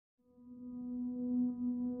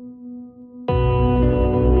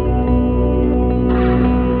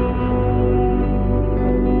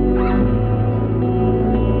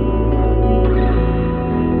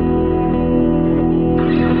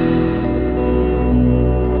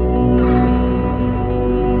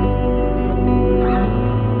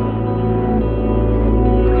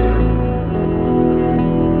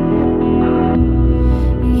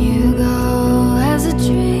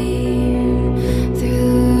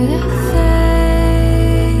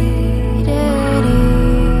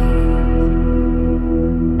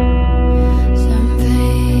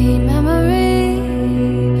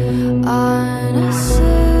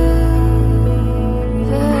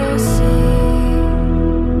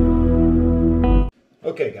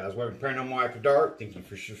Okay, guys, welcome to Paranormal After Dark. Thank you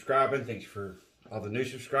for subscribing. Thanks for all the new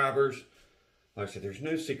subscribers. Like I said, there's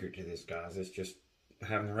no secret to this, guys. It's just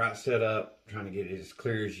having the right setup, trying to get it as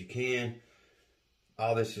clear as you can.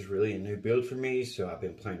 All this is really a new build for me, so I've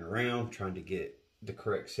been playing around, trying to get the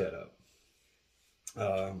correct setup.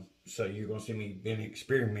 So you're going to see me been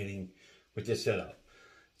experimenting with this setup.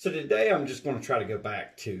 So today I'm just going to try to go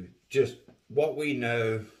back to just what we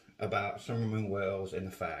know about Summer Moon Wells and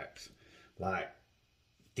the facts. Like,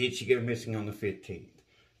 did she go missing on the 15th?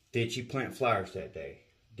 Did she plant flowers that day?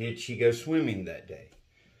 Did she go swimming that day?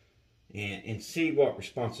 And see what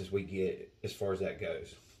responses we get as far as that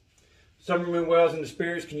goes. Summer Moon Wells and the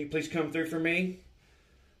spirits, can you please come through for me?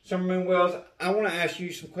 Summer Moon Wells, I want to ask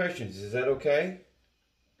you some questions. Is that okay?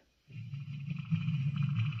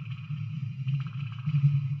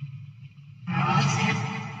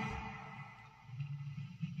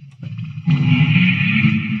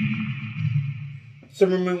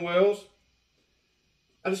 Summer Moon Wells,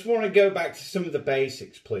 I just want to go back to some of the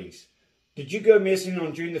basics, please. Did you go missing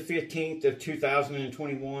on June the 15th of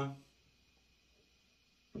 2021?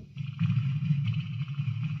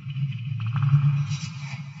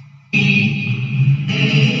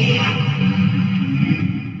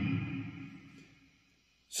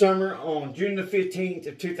 Summer, on June the 15th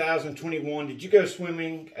of 2021, did you go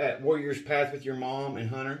swimming at Warrior's Path with your mom and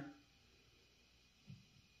Hunter?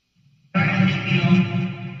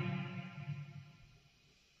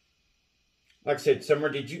 Like I said, Summer,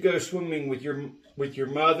 did you go swimming with your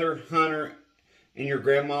mother, Hunter, and your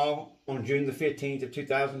grandma on June the 15th of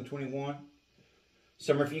 2021?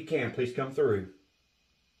 Summer, if you can, please come through.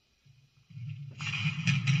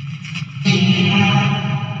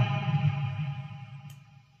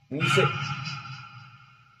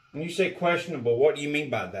 When you say questionable, what do you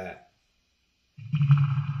mean by that?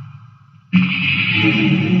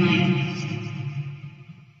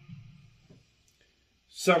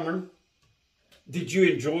 Summer, did you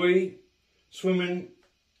enjoy swimming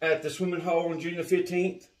at the swimming hole on June the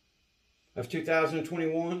 15th of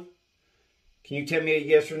 2021? Can you tell me a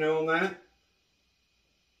yes or no on that?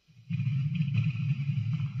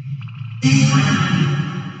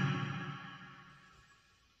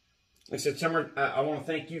 Like I said, Summer, I want to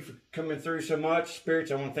thank you for coming through so much.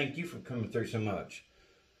 Spirits, I want to thank you for coming through so much.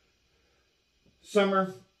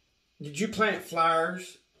 Summer, did you plant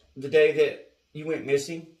flowers the day that you went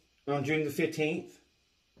missing on June the 15th?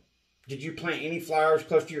 Did you plant any flowers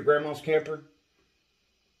close to your grandma's camper?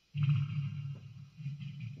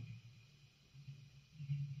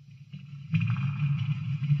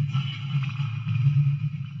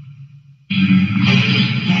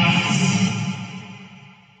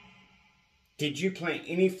 Did you plant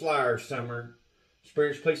any flowers, Summer?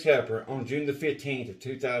 Spirits, please help her, on June the 15th of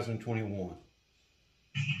 2021.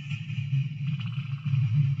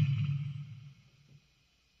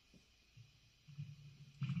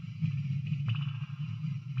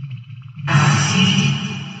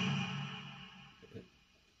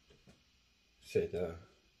 Said,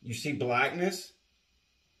 you see blackness?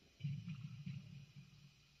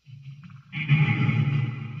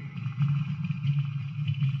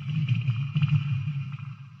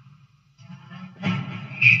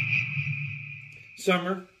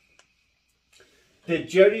 Summer, did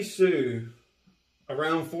Jody Sue,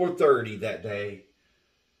 around 4:30 that day,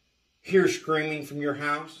 hear screaming from your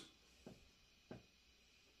house?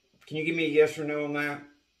 Can you give me a yes or no on that?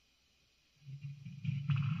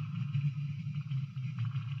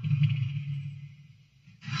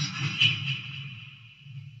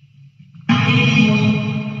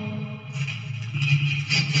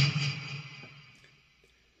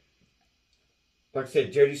 Like I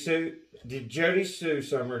said, did Jody Sue,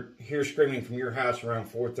 Summer, hear screaming from your house around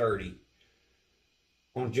 4:30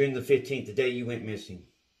 on June the 15th, the day you went missing?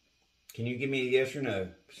 Can you give me a yes or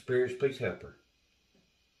no? Spirits, please help her.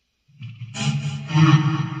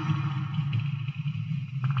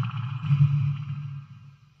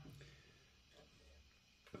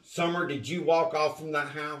 Summer, did you walk off from that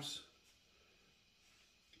house?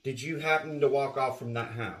 Did you happen to walk off from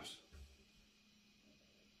that house?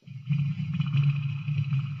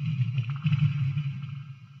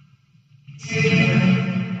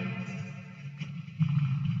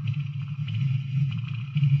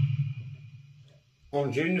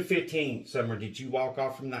 On June the 15th, Summer, did you walk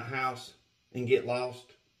off from that house and get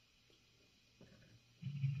lost?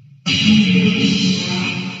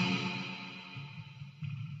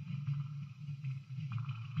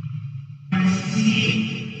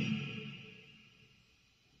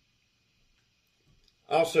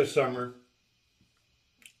 Also, Summer,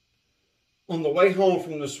 on the way home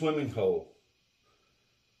from the swimming hole,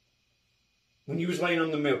 when you was laying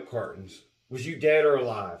on the milk cartons, was you dead or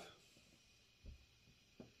alive?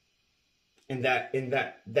 In that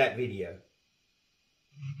video.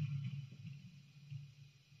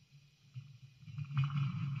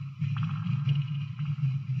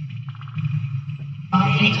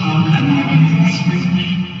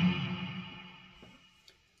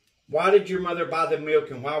 Why did your mother buy the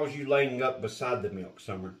milk, and why was you laying up beside the milk,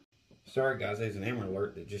 Summer? Sorry guys, there's an error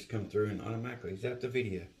alert that just come through and automatically is that the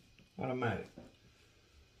video. Automatic.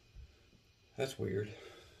 That's weird.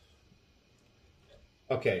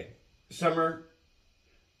 Okay, Summer,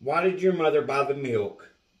 why did your mother buy the milk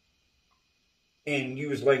and you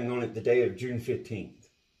was laying on it the day of June 15th?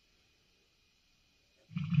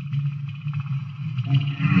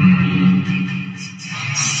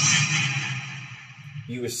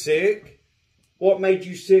 You was sick? What made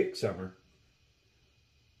you sick, Summer?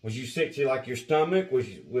 Was you sick to like your stomach?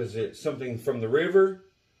 Was it something from the river?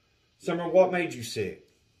 Summer, what made you sick?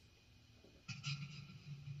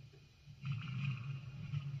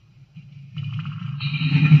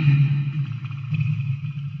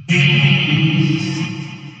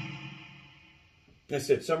 I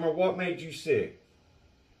said, Summer, what made you sick?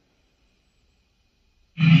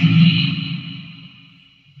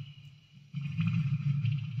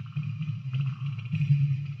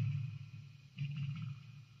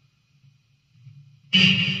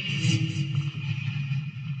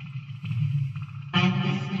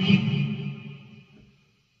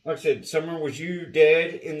 Like I said, Summer, was you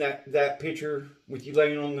dead in that picture with you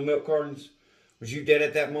laying on the milk cartons? Was you dead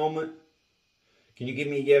at that moment? Can you give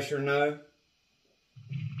me a yes or no?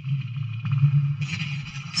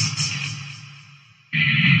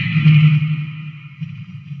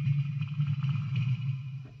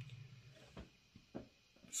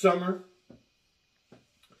 Summer,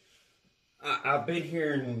 I've been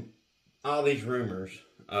hearing all these rumors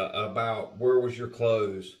about where was your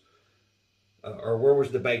clothes or where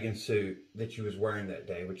was the bathing suit that you was wearing that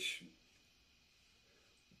day,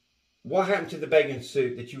 what happened to the bathing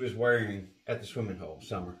suit that you was wearing at the swimming hole,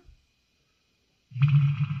 Summer?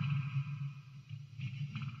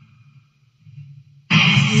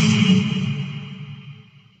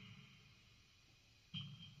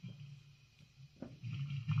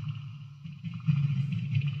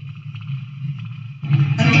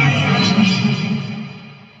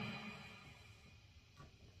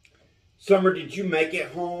 Summer, did you make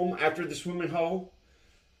it home after the swimming hole?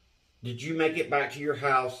 Did you make it back to your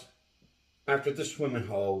house after the swimming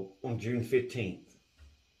hole on June 15th?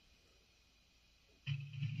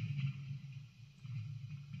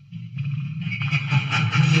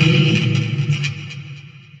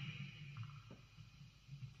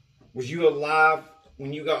 Was you alive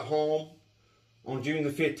when you got home on June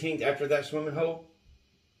the 15th after that swimming hole?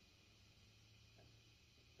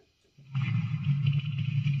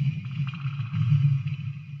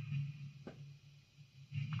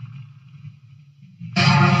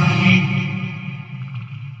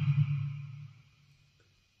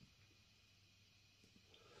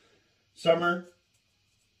 Summer,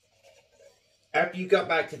 after you got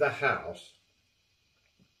back to the house,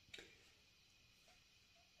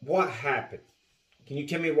 what happened? Can you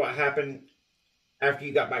tell me what happened after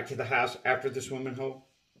you got back to the house after the swimming hole?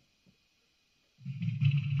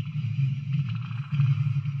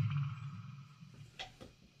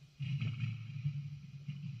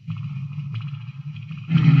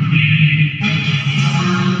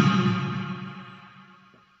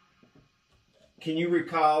 Can you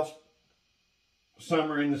recall,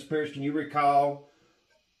 Summer in the spirits, can you recall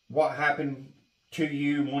what happened to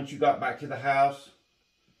you once you got back to the house?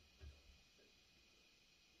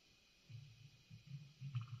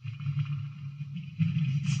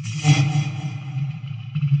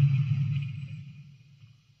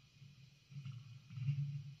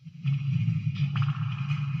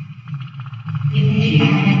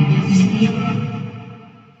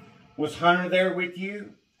 Was Hunter there with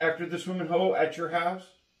you after the swimming hole at your house?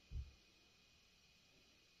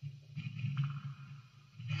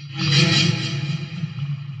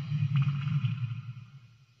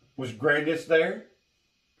 Was Grandis there,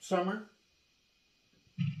 Summer?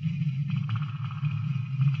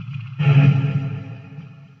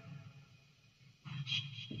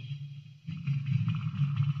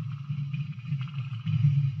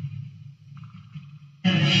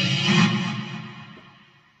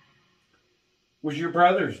 Was your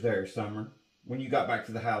brothers there, Summer, when you got back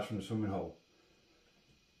to the house from the swimming hole?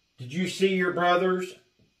 Did you see your brothers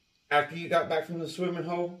after you got back from the swimming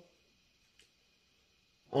hole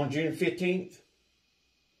on June 15th?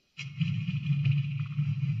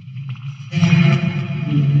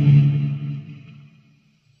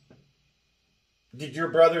 did your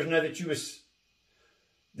brothers know that you was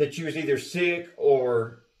either sick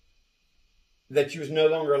or that you was no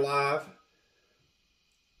longer alive,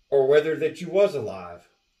 or whether that you was alive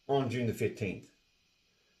on June the 15th?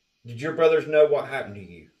 Did your brothers know what happened to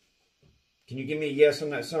you? Can you give me a yes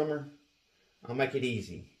on that, Summer? I'll make it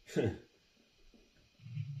easy.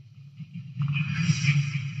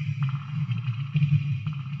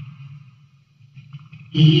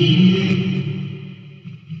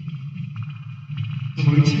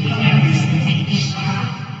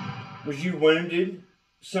 Was you wounded,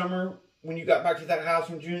 Summer, when you got back to that house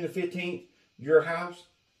on June the 15th? Your house?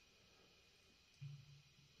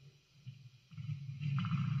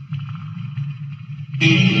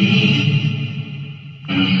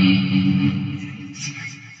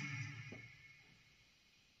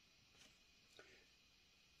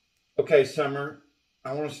 Okay, Summer,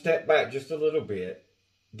 I want to step back just a little bit.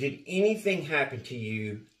 Did anything happen to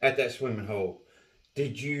you at that swimming hole?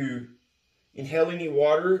 Did you inhale any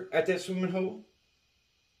water at that swimming hole?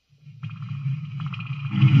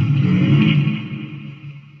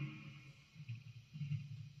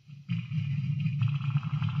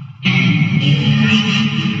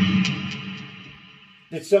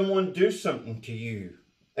 Did someone do something to you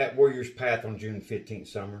at Warrior's Path on June 15th,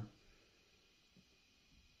 Summer?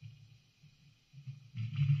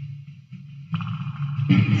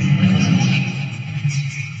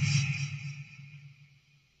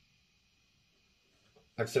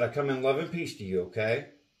 Like I said, I come in love and peace to you, okay?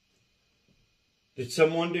 Did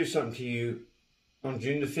someone do something to you on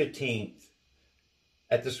June the 15th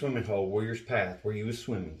at the swimming hole, Warrior's Path, where you was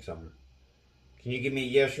swimming, Summer? Can you give me a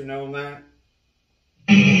yes or no on that?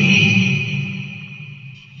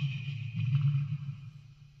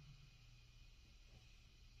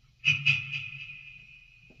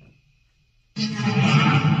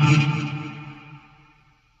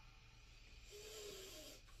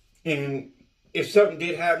 And if something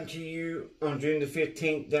did happen to you on June the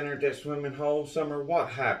 15th down there at that swimming hole, Summer, what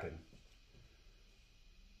happened?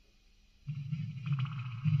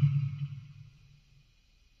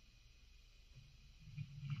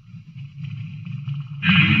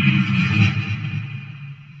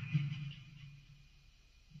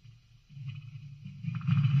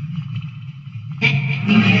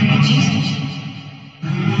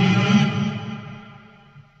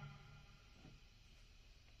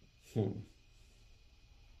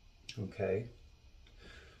 Okay.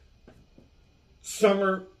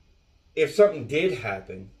 Summer, if something did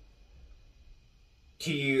happen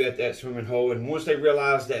to you at that swimming hole, and once they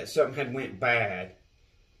realized that something had went bad,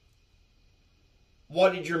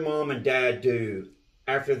 what did your mom and dad do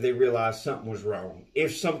after they realized something was wrong?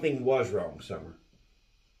 If something was wrong, Summer.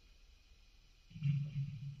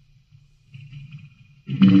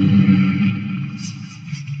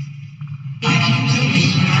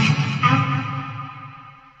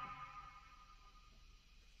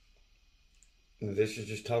 This is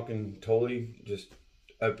just talking totally just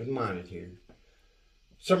open-minded here.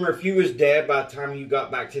 Summer, if you was dead by the time you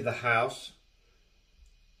got back to the house,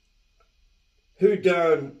 who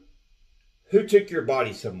took your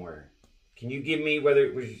body somewhere? Can you give me, whether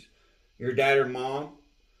it was your dad or mom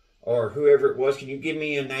or whoever it was, can you give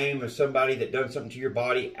me a name of somebody that done something to your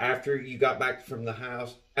body after you got back from the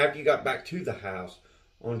house, after you got back to the house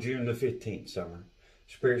on June the 15th, Summer?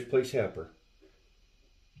 Spirits, please help her.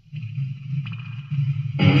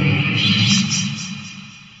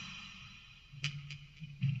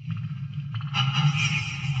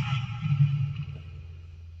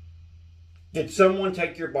 Did someone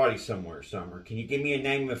take your body somewhere, Summer? Can you give me a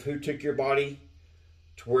name of who took your body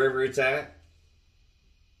to wherever it's at?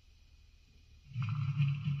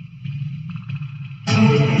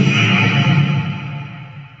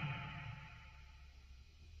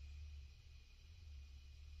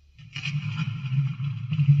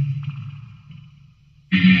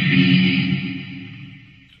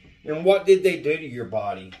 And what did they do to your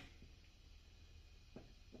body?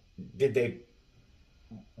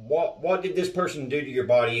 What did this person do to your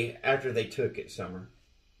body after they took it, Summer?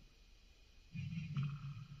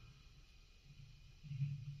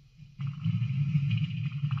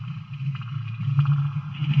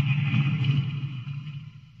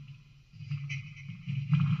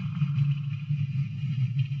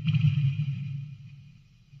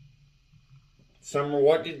 Summer,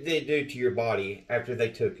 what did they do to your body after they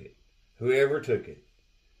took it? Whoever took it.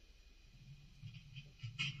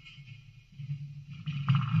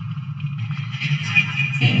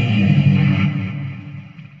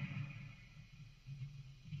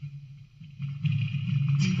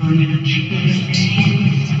 I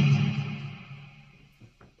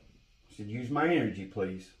said, use my energy,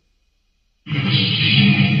 please.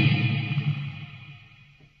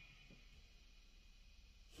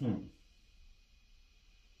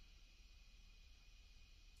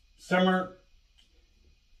 Summer,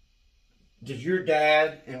 did your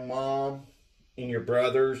dad and mom and your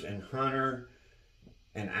brothers and Hunter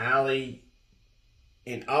and Allie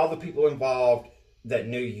and all the people involved that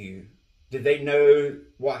knew you, did they know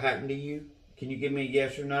what happened to you? Can you give me a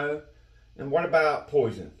yes or no? And what about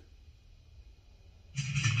poison?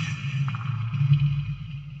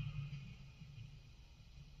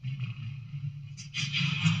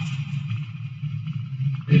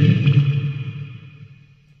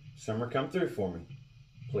 Summer, come through for me,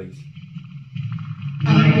 please.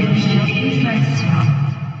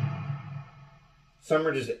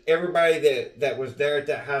 Summer, does everybody that was there at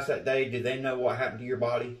that house that day, did they know what happened to your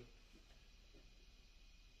body?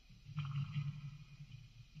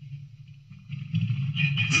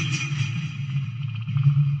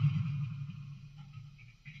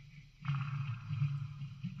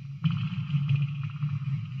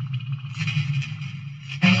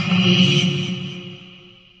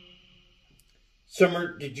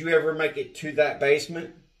 Summer, did you ever make it to that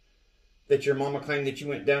basement that your mama claimed that you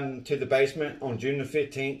went down to the basement on June the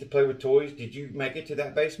 15th to play with toys? Did you make it to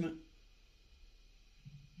that basement?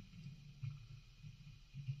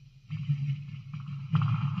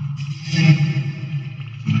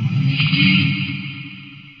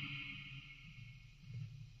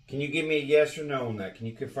 Can you give me a yes or no on that? Can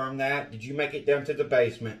you confirm that? Did you make it down to the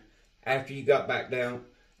basement after you got back down,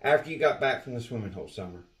 after you got back from the swimming hole,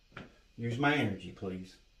 Summer? Use my energy,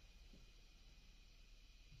 please.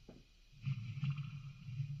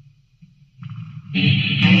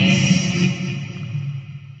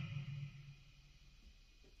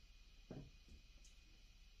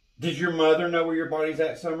 Does your mother know where your body's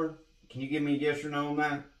at, Summer? Can you give me a yes or no on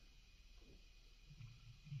that?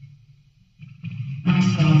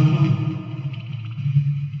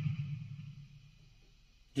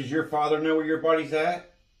 Does your father know where your body's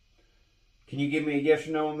at? Can you give me a yes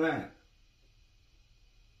or no on that?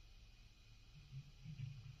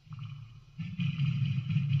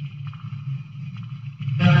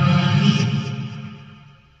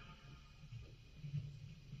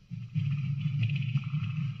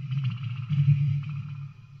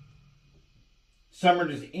 Summer,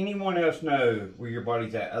 does anyone else know where your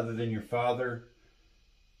body's at other than your father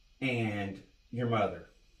and your mother?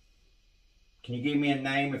 Can you give me a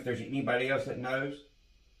name if there's anybody else that knows?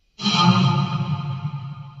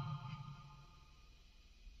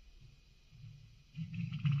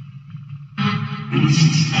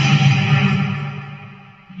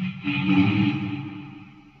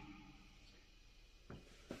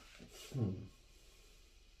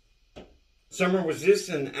 Summer, was this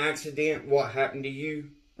an accident? What happened to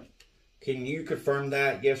you? Can you confirm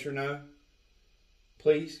that, yes or no?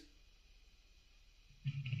 Please.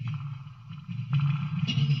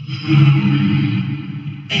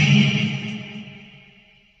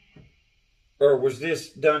 Or was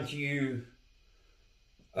this done to you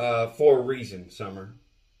for a reason, Summer?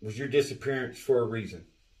 Was your disappearance for a reason?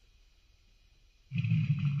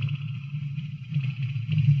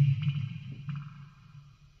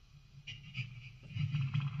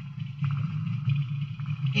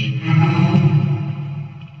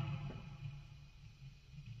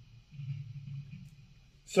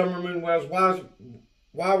 Summer Moon Wells,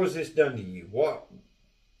 why was this done to you? What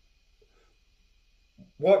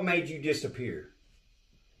made you disappear?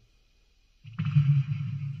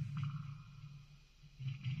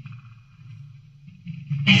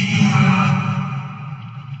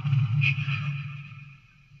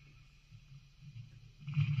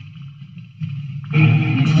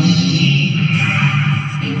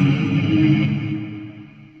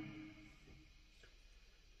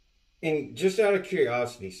 And just out of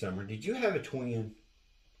curiosity, Summer, did you have a twin?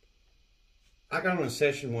 I got on a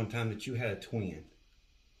session one time that you had a twin.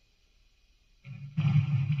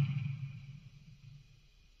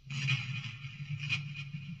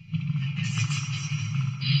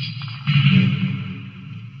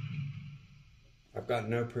 I've got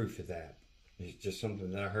no proof of that. It's just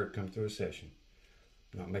something that I heard come through a session.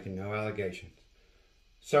 I'm not making no allegations.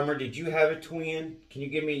 Summer, did you have a twin? Can you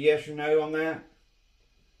give me a yes or no on that?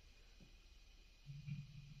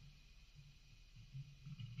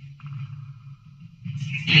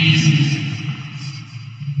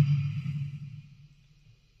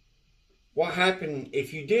 What happened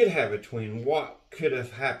if you did have a twin? What could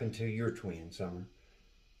have happened to your twin, Summer?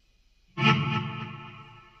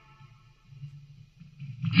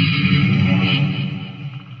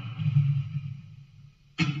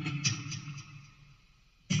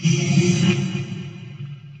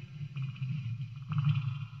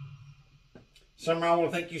 Summer, I want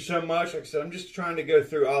to thank you so much. Like I said, I'm just trying to go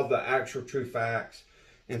through all the actual true facts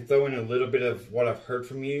and throw in a little bit of what I've heard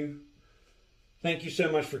from you. Thank you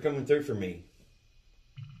so much for coming through for me.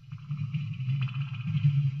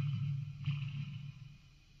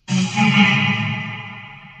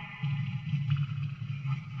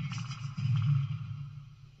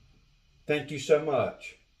 Thank you so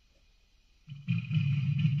much.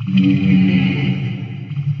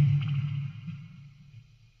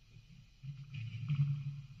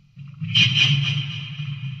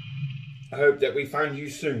 I hope that we find you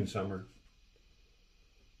soon, Summer.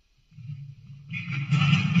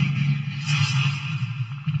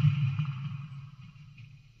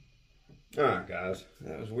 Alright guys,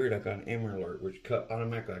 that was weird. I got an amber alert which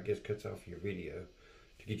automatically I guess cuts off your video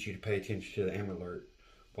to get you to pay attention to the amber alert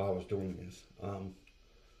while I was doing this.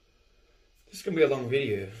 This is going to be a long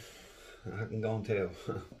video. I can go and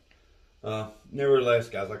tell. Nevertheless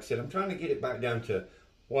guys, like I said, I'm trying to get it back down to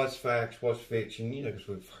what's facts, what's fiction, you know, because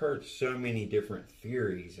we've heard so many different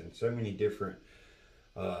theories and so many different,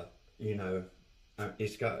 you know,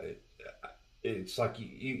 it's like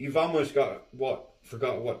you've almost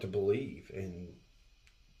forgot what to believe, and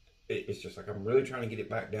it's just like I'm really trying to get it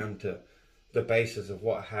back down to the basis of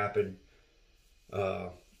what happened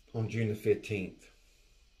on June the 15th.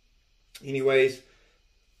 Anyways,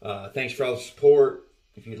 thanks for all the support.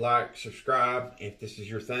 If you'd like, subscribe. If this is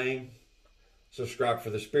your thing, subscribe for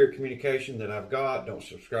the spirit communication that I've got. Don't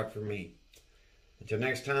subscribe for me. Until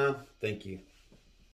next time, thank you.